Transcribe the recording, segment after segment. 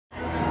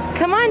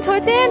Come on,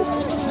 Totin.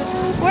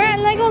 We're at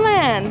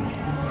Legoland.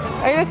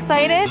 Are you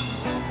excited?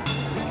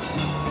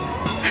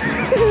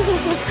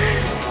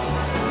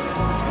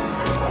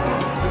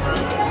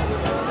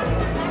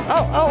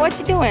 Oh, what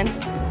you doing?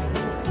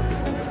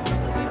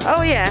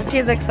 Oh yes,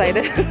 he's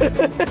excited.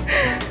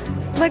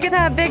 Look at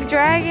that big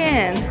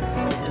dragon.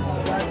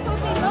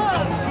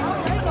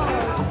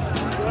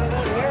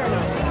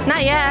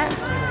 Not yet.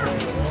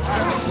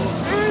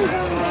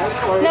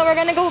 No, we're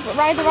gonna go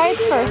ride the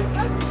rides first.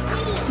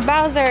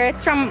 Bowser,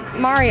 it's from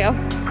Mario.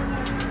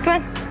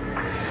 Come on.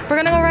 We're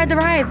gonna go ride the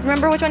rides.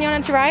 Remember which one you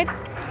wanted to ride?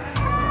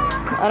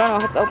 I don't know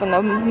if it's open.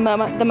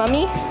 The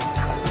mummy?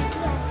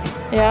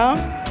 Yeah?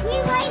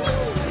 We're riding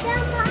the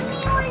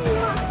mummy one.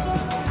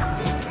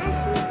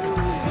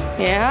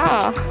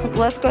 Yeah.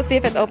 Let's go see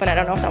if it's open. I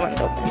don't know if that one's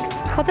open.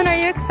 Colton, are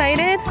you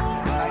excited?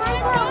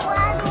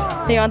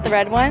 You want the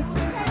red one?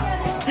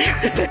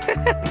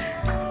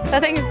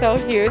 That thing is so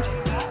huge.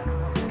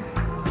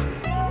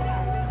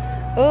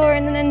 Oh, we're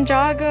in the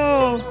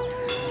Ninjago.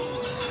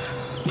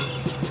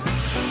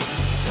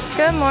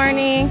 Good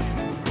morning.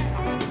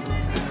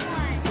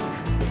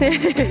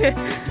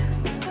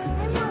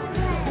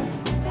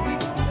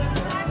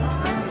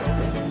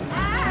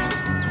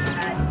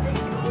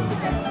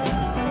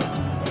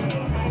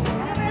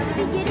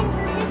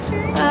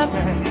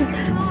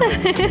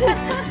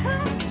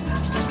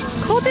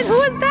 Colton, who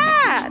was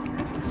that?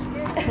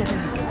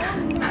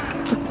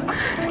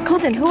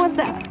 Colton, who was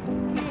that?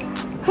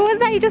 Who was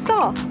that you just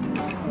saw?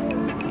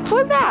 Who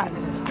was that?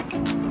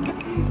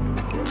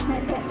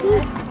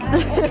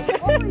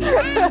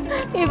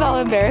 He's all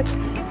embarrassed.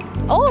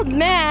 Old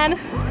man.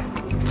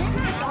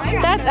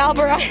 That's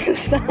Albert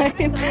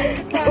Einstein.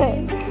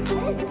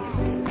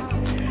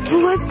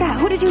 Who was that?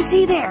 Who did you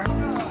see there?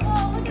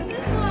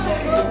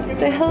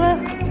 Say hello.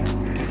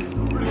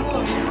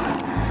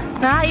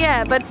 Not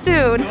yet, but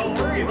soon. No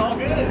worries, all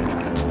good.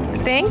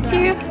 Thank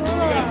you.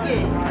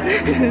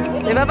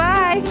 Say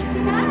bye-bye.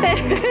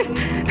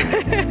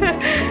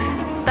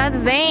 That's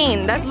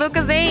Zane. That's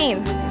Luca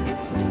Zane.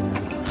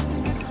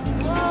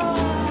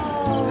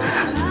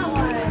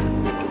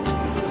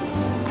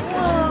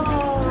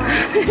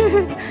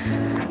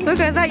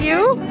 Luca, is that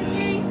you?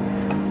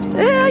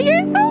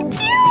 You're so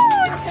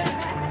cute!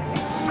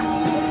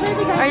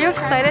 Are you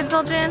excited,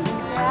 Zildjian?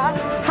 Yeah.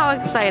 How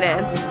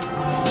excited?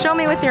 Show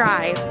me with your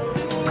eyes.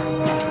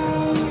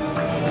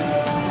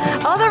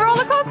 Oh, the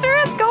roller coaster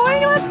is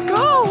going! Let's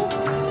go!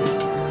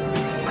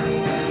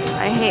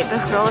 I hate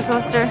this roller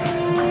coaster.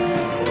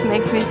 It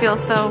makes me feel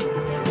so...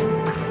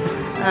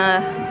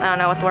 I don't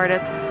know what the word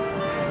is.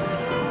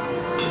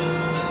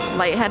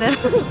 Lightheaded.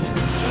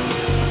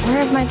 Where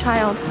is my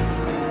child?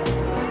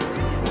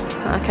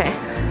 Okay.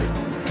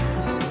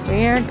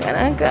 We are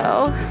gonna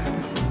go.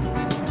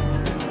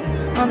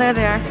 Oh, there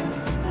they are.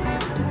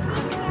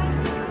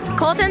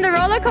 Colton, the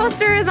roller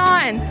coaster is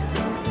on.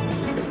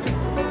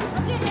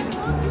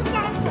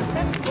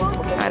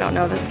 I don't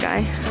know this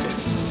guy.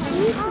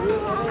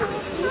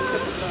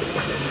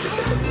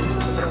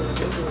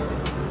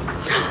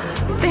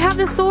 They have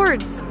the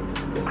swords.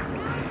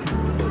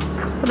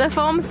 The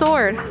foam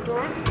sword.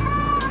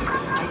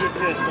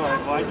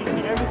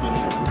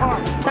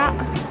 Stop.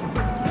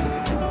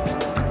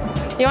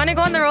 You want to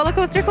go on the roller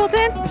coaster,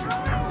 Colton?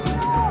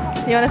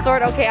 You want a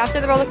sword? Okay, after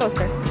the roller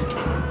coaster.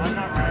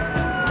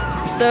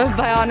 The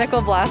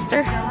Bionicle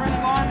Blaster.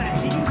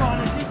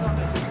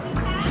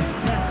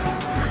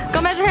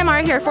 Go measure him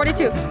right here,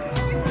 42.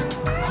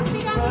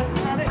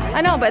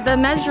 I know, but the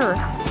measure.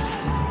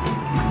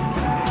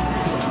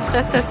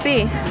 Just to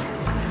see.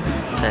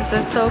 This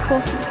is so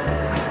cool.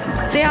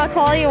 See how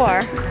tall you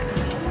are. You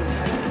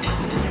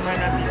might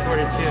not be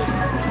 42.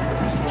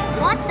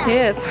 What the? He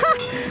is.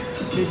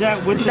 Is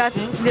that with That's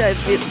yeah,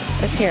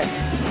 it's here.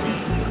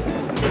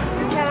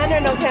 Can or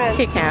no can?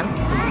 He can.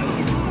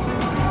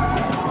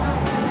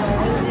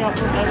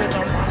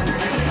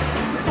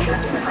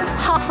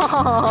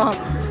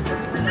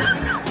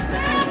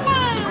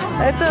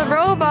 It's a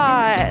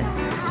robot.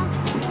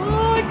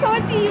 Oh,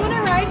 Toti, you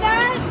wanna ride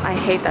that? I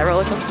hate that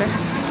roller coaster.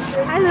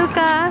 Hi,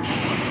 Luca.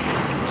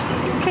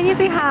 Can you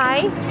say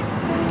hi?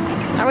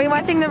 Are we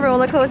watching the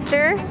roller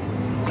coaster?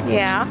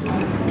 Yeah.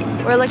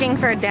 We're looking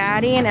for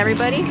Daddy and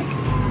everybody.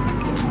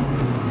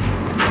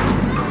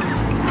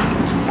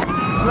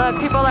 Look,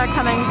 people are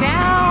coming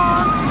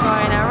down,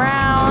 going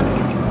around.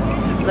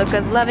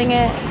 Luca's loving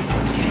it.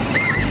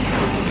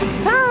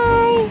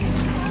 Hi.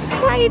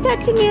 Why are you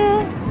touching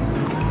you?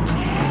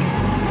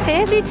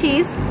 Fancy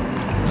cheese.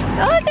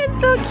 Oh, that's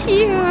so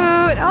cute.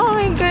 Oh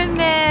my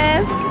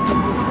goodness.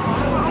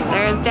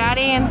 There's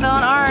Daddy and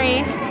Zone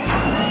Ari.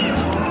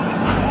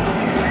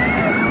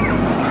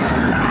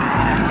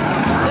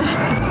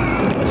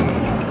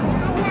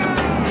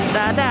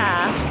 Dada.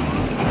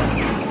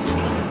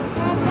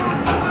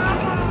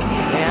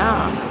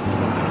 Yeah.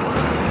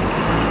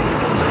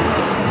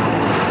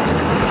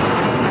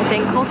 I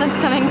think Colton's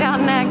coming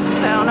down next.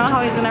 I don't know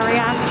how he's gonna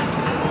react.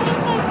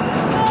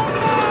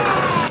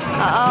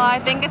 Uh-oh, I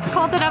think it's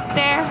Colton up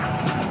there.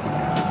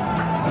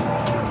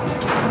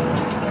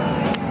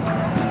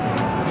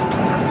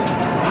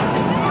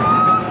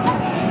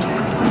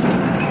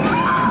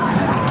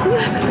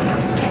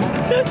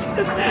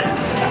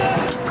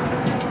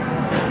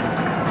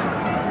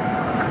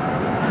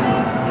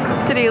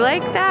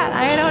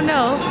 I don't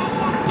know.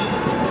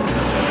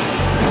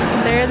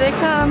 There they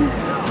come.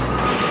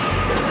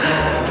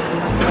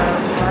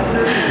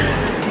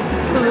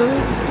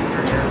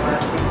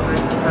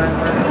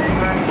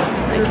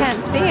 I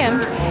can't see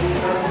him.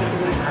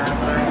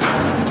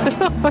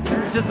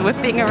 It's just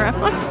whipping around.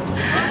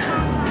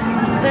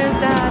 There's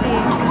Daddy.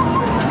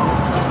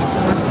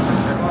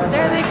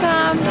 There they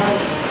come.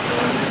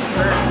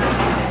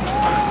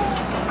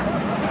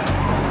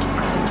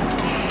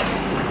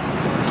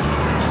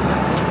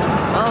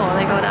 Oh,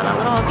 they go down a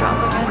little drop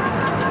again.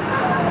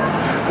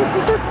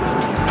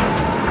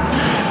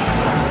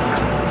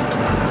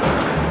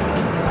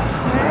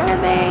 Where are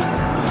they?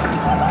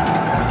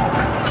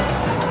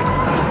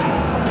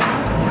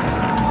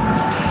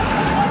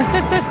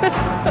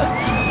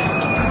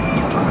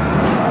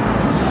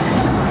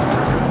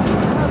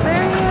 Oh,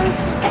 there he is.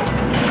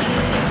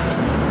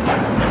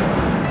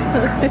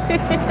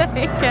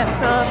 I can't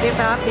tell if he's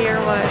happy or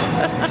what.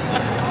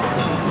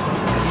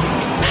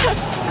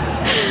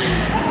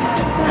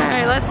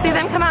 Alright, let's see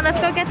them come out. Let's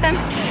go get them.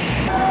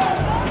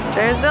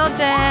 There's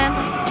Zildjian.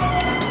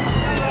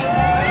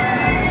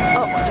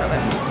 Oh, watch over.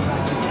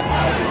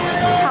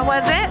 How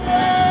was it?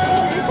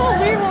 You feel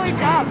weird when we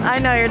drop. I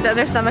know, does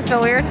your stomach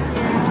feel weird?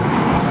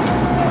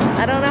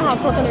 I don't know how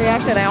Colton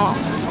reacted.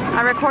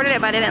 I recorded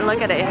it, but I didn't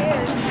look at it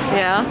yet.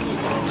 Yeah.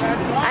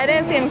 I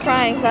didn't see him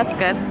crying. That's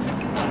good.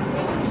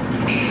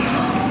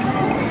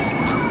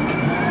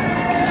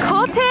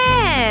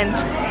 Colton!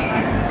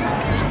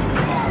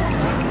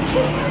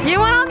 You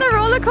went on the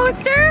roller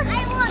coaster?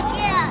 I want,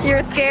 yeah. You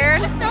were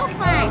scared? It was so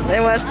fun.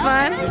 It was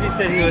fun? He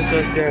said he was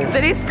so scared.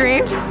 Did he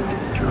scream?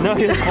 No,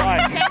 he was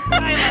quiet.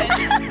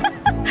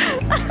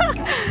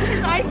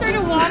 His eyes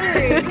started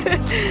watering.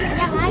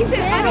 Yeah, I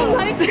said, I don't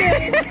like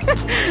this.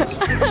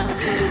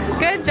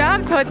 Good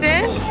job,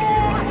 Colton.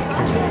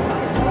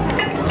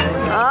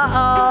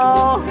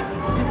 Uh-oh.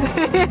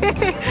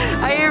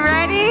 Are you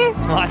ready?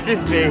 Watch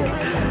his face.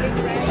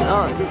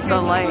 Oh, the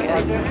light.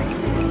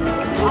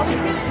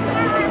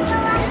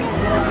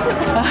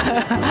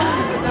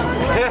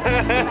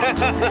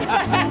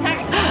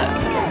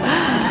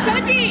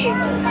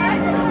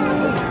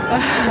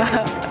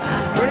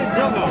 Where did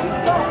Joe go?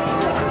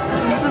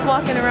 This is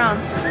walking around.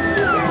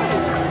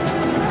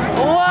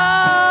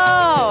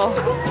 Whoa!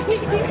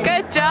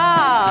 Good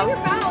job.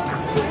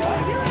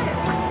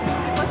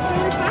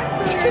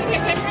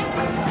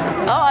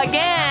 Oh,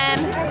 again.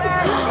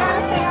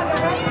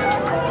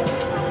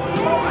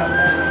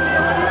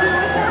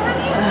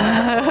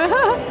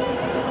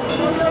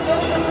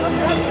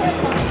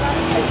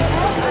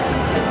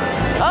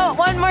 Oh,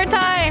 one more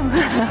time.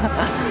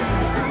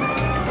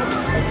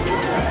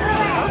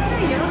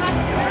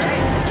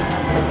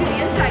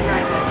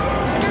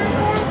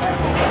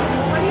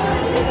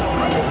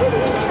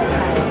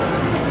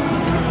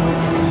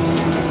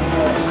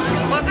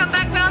 Welcome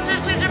back, bouncers.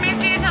 Please remain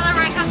seated until the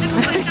ride comes to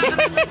completion.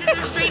 This is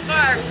our street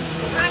bar.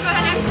 We're gonna go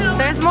ahead and exit the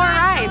There's more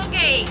rides.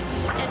 gate.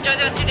 Enjoy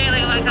the rest of your day in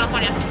Legoland,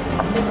 California.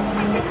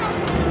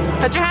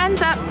 Put your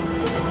hands up.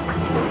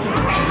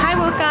 Hi,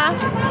 Luca.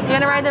 You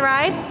gonna ride the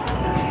ride?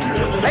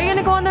 Are you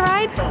gonna go on the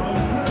ride?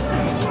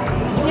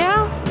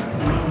 Yeah?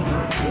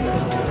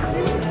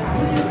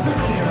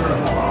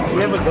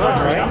 We have a gun,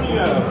 right?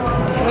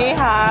 We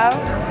have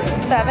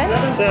 7.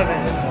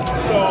 7.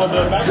 So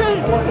the back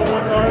and forth for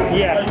one car?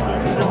 Yeah.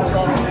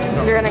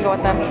 You're gonna go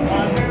with them.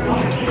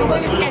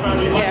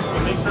 Yeah.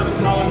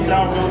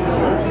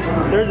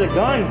 There's a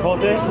gun,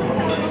 Colton.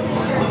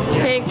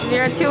 Okay,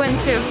 you're 2 and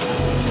 2.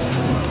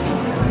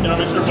 Can I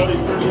make sure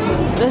buddy's 30?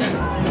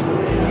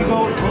 You go.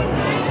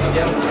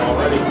 Yeah,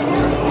 already.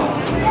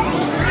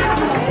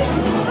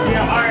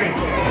 Yeah, Ari.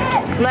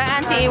 Let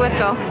Auntie Ewith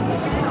go.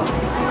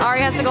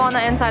 Ari has to go on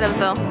the inside of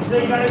Zill. So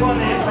you gotta go on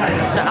the inside.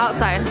 The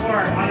outside.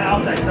 Or on the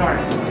outside, sorry.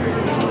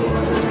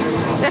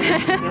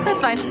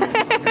 That's fine.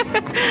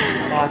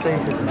 Oh, I think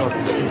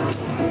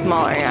it's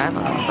Smaller, yeah,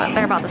 but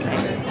they're about the same.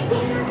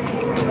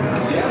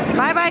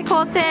 Bye bye,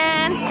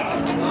 Colton.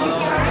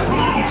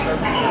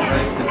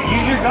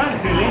 Use your gun,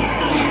 Susie.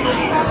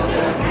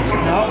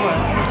 No, but.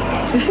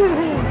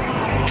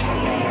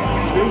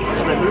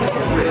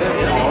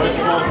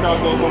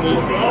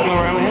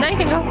 No, you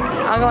can go.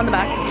 I'll go in the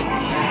back.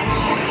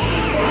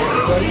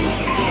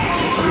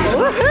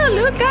 Woohoo,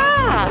 Luca!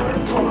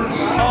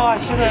 Oh, I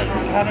should have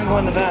had him go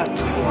in the back.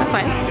 That's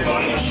fine.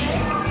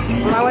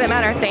 Why would it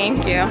matter?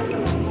 Thank you.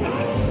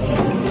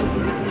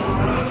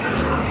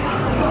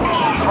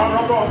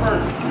 I'll go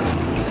first.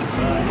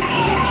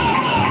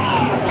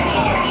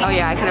 Oh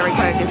yeah, I could have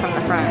recorded you from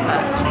the front,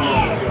 but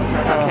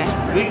it's okay.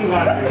 We can go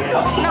out there,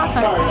 yeah. No, it's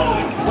fine.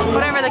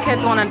 Whatever the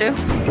kids want to do.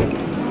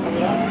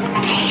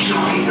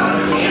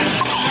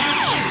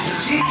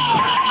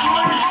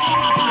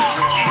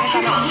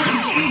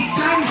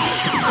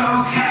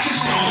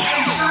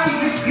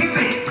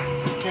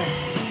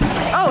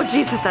 Oh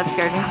Jesus, that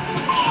scared me.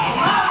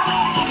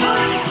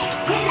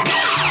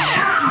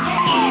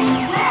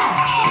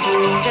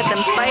 Get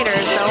them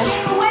spiders though.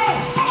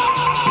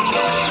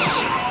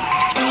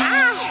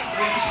 Ah!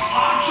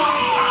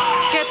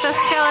 Get the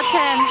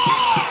skeleton.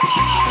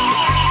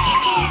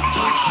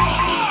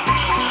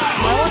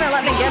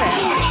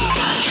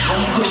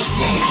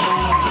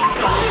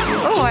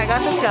 I got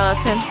the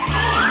skeleton.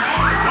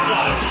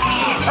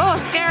 Oh,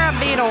 scarab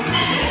beetle.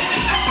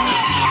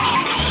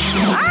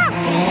 Ah!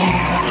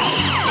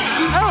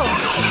 Oh!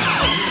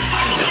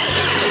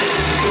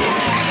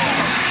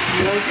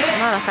 I'm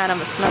not a fan of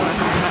the smell of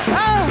him.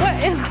 Oh, what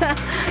is that?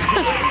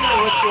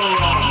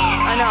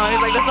 I know, he's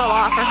like, this is a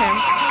lot for him.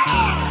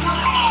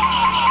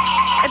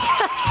 It's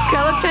a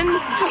skeleton.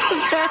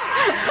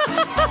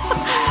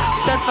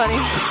 That's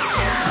funny.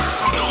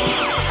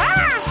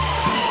 Ah!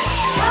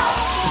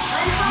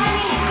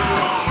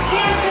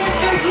 Sam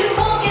sisters, you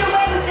won't get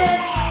away with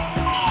this.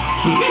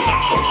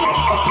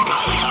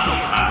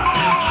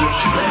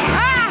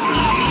 Ah!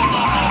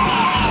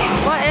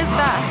 What is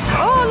that?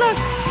 Oh, look.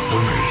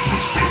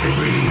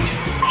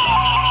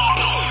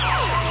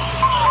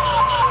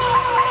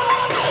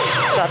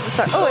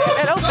 Oh,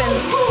 it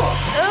opens.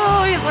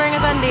 Oh, he's wearing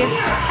his undies.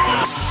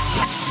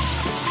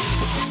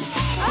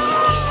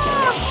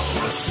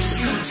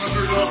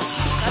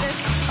 That is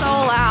so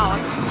loud.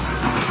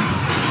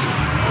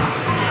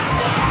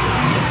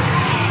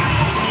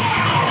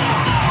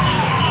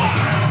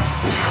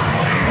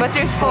 What's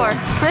your score?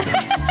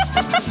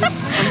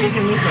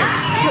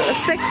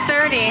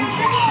 630.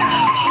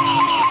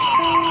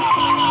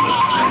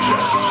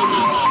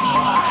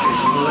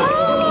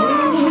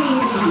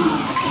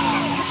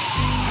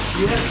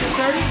 You have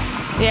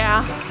 630?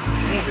 Yeah.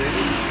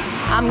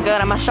 I'm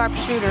good. I'm a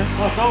sharpshooter.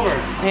 What's over?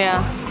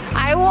 Yeah.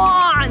 I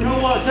won! You know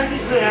what?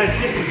 Technically I had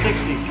 6 and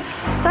 60.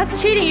 That's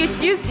cheating. You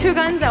used 2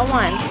 guns at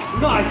once.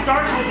 No, I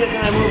started with this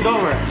and I moved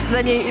over.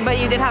 But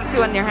you did have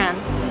 2 in your hands.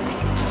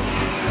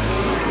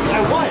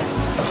 I won.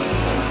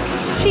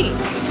 Cheat.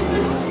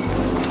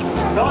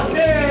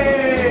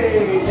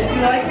 Okay! Did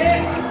you like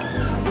it?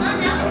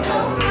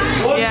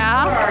 What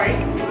Yeah. Sorry.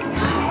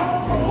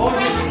 What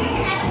was it?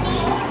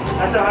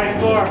 That's a high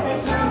score.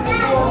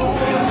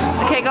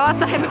 Okay, go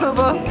outside, boo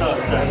boo.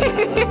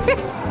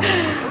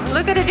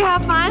 Luca, did you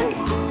have fun?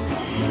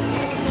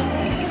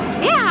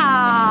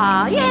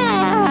 Yeah,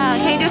 yeah.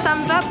 Can you do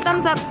thumbs up?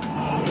 Thumbs up.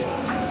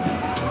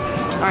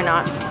 Or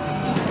not?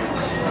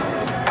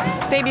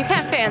 Babe, you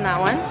can't fit in that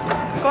one.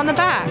 Go in the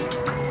back.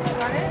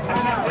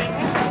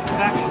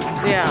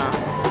 Yeah.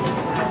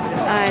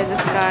 Hi,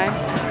 this guy.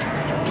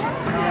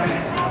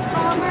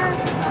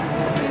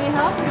 You need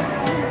help?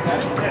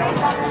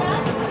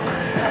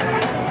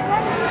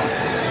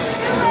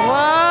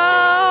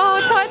 Whoa,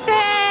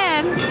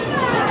 Totten!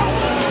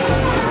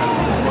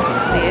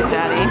 See it,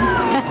 Daddy.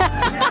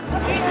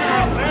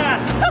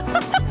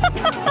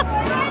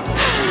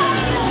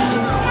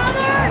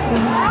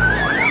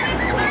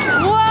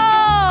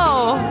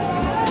 Whoa!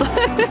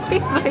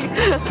 He's like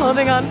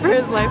holding on for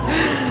his life.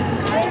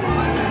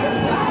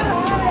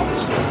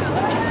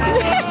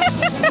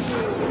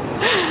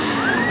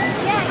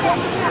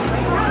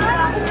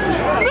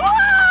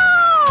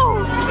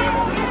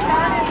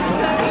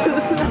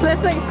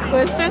 That's like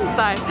squished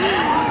inside.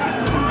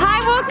 Hi,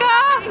 Luca!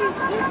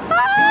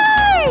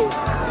 Hi!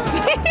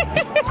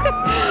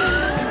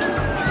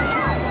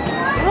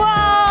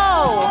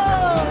 Whoa!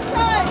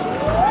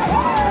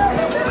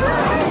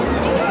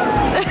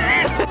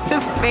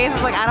 His face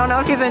is like, I don't know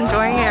if he's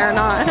enjoying it or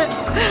not.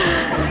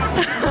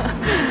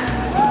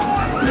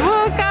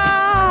 Luca!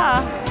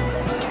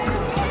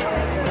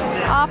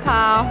 Aw,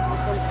 pal.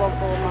 I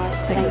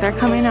think they're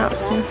coming out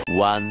soon.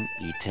 One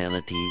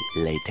eternity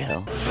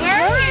later.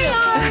 Where are you?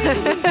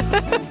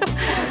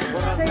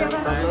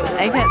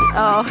 I can't.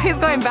 Oh, he's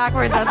going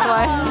backwards, that's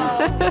why.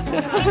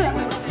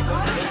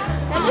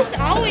 That looks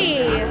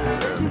always.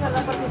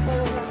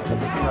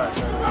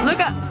 Look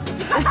up.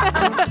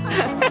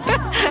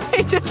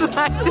 He just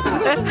laughed his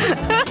head.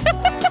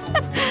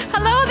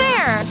 Hello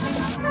there.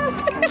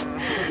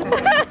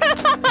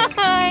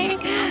 Hi.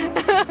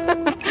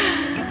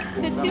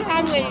 The 2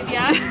 hand wave,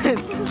 yeah?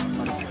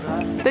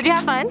 Did you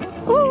have fun?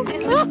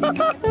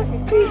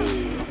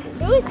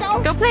 It was so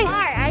Go play.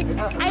 far.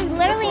 I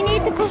literally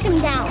need to push him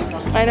down.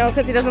 I know,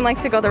 because he doesn't like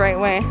to go the right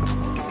way.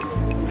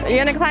 Are you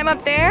gonna climb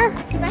up there?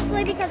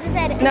 Especially because it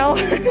said No.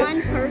 only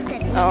 1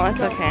 person. Oh,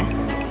 it's okay.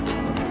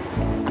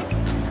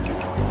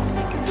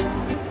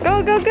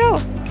 Go, go, go.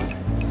 Go.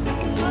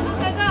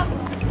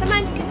 Come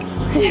on.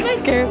 He's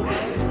scared.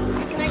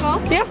 Can I go?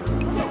 Yeah.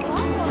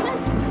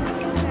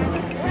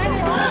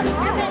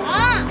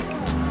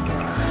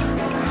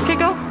 Okay,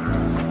 go.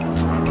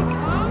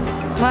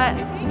 What?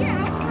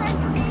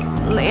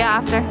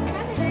 Yeah, after.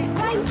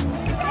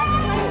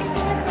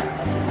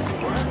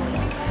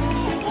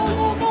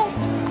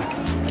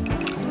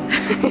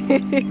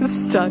 He's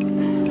stuck.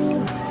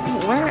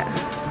 Where?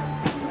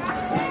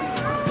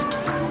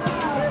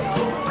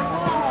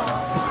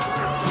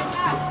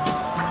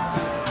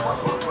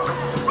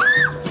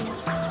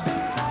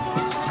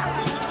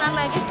 Mama,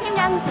 I just came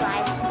down the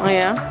slide. Oh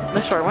yeah,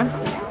 the short one.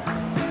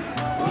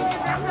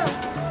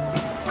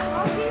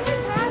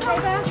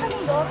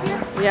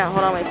 Yeah,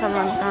 hold on, wait, turn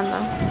on down.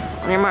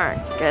 On your mark,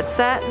 get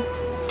set,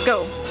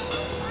 go.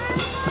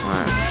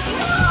 1,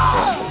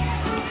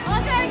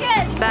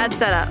 2. Bad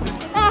setup.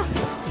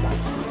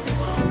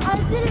 I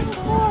did it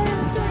before.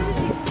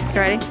 You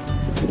ready?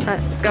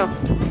 Go.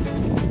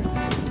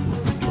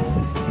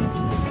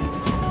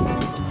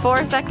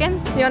 4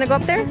 seconds. You want to go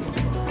up there?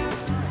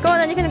 Go, and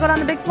then you can go down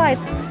the big slide.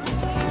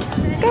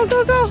 Go,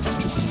 go, go.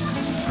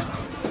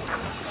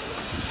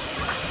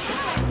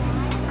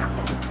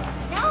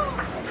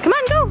 Come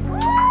on, go.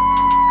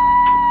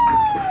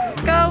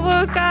 Go,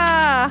 Luca.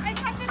 I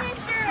tucked in his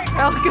shirt.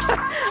 Oh, God.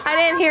 I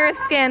didn't hear his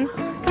skin.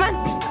 Come on.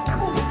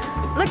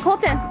 Look,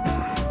 Colton.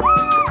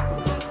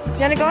 You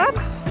want to go up? I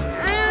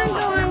don't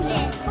go on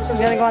this. You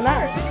want to go on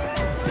that?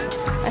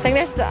 I think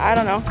there's, I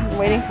don't know. I'm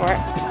waiting for it.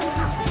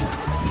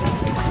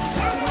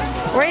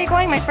 Where are you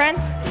going, my friend?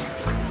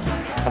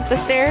 Up the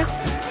stairs?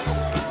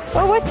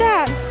 Oh, what's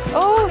that?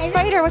 Oh,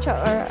 spider. Watch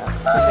out.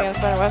 Something in the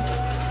spider web. Is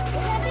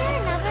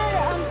there another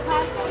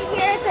park over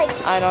here? It's like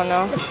I don't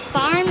know. the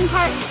farm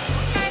park.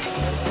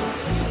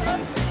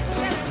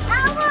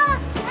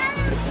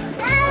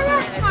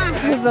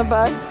 There's a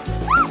bug.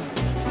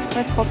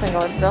 Where's Colton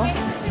going still?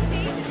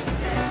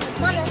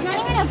 Mom, it's not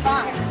even a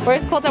bug.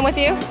 Where's Colton with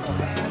you?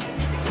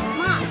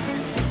 Mom,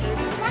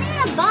 it's not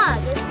even a bug.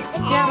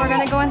 Yeah, we're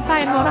gonna go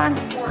inside. Hold on.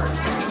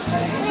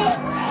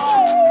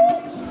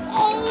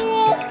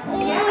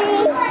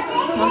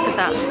 Look at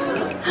that.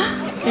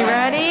 You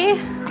ready?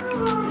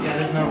 Yeah,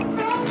 there's no.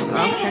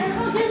 Okay.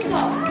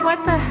 What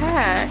the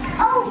heck?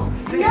 Oh,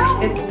 no.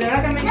 They're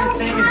not gonna make the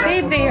same exact.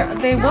 Babe,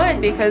 they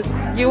would, because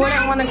you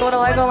wouldn't want to go to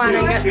Legoland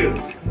and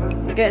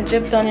get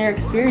gypped on your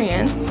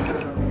experience.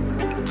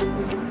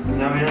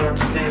 Now we don't have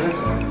to stay this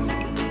way.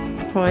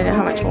 Well, we didn't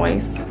have a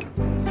choice.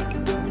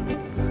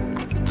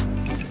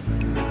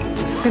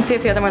 You can see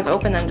if the other one's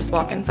open, then just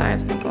walk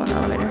inside and go in the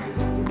elevator.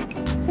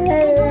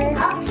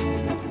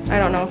 I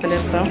don't know if it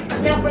is though.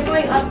 No, we're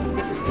going up.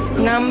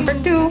 Number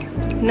 2.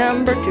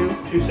 Number 2.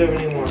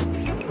 271.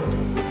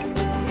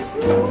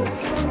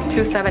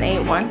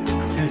 2781.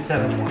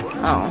 271.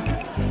 Oh.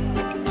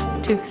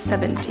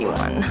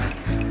 271.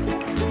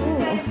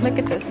 Ooh, look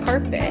at this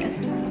carpet.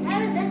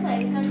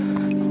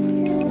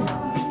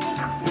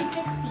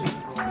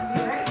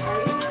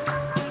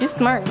 You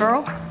smart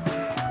girl.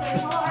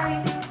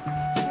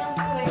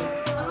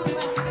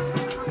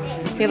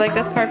 You like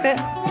this carpet?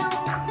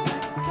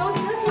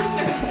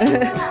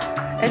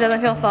 It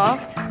doesn't feel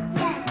soft? I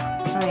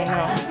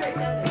know.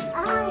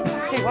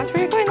 Hey, watch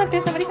where you're going. Look,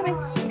 there's somebody coming.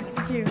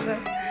 Excuse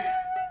us.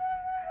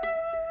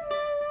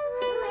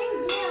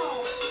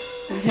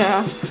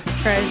 Yeah,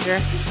 treasure.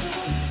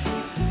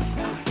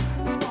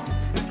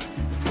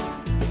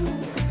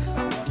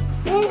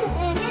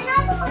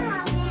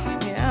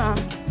 Yeah.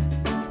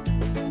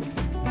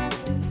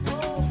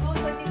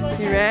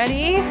 You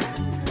ready?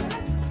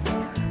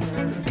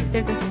 You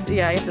have to,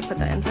 yeah, you have to put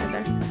that inside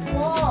there.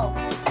 Whoa.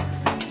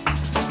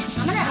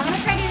 I'm gonna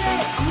try to do it.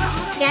 I'm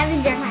gonna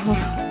scavenger hunt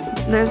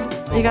now. There's,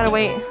 you gotta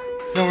wait.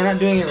 No, we're not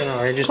doing it right now.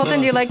 We're just. Colton,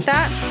 do you like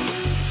that?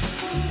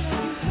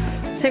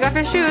 Take off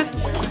your shoes.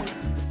 Can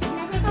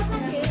I take off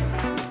my shoes?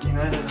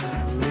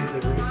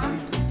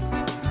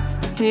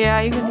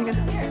 Yeah, you can take it.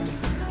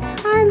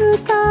 Hi,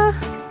 Luca.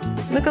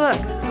 Luca, look.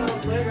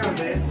 Playground,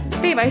 babe.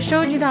 Babe, I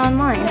showed you that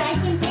online. I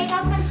can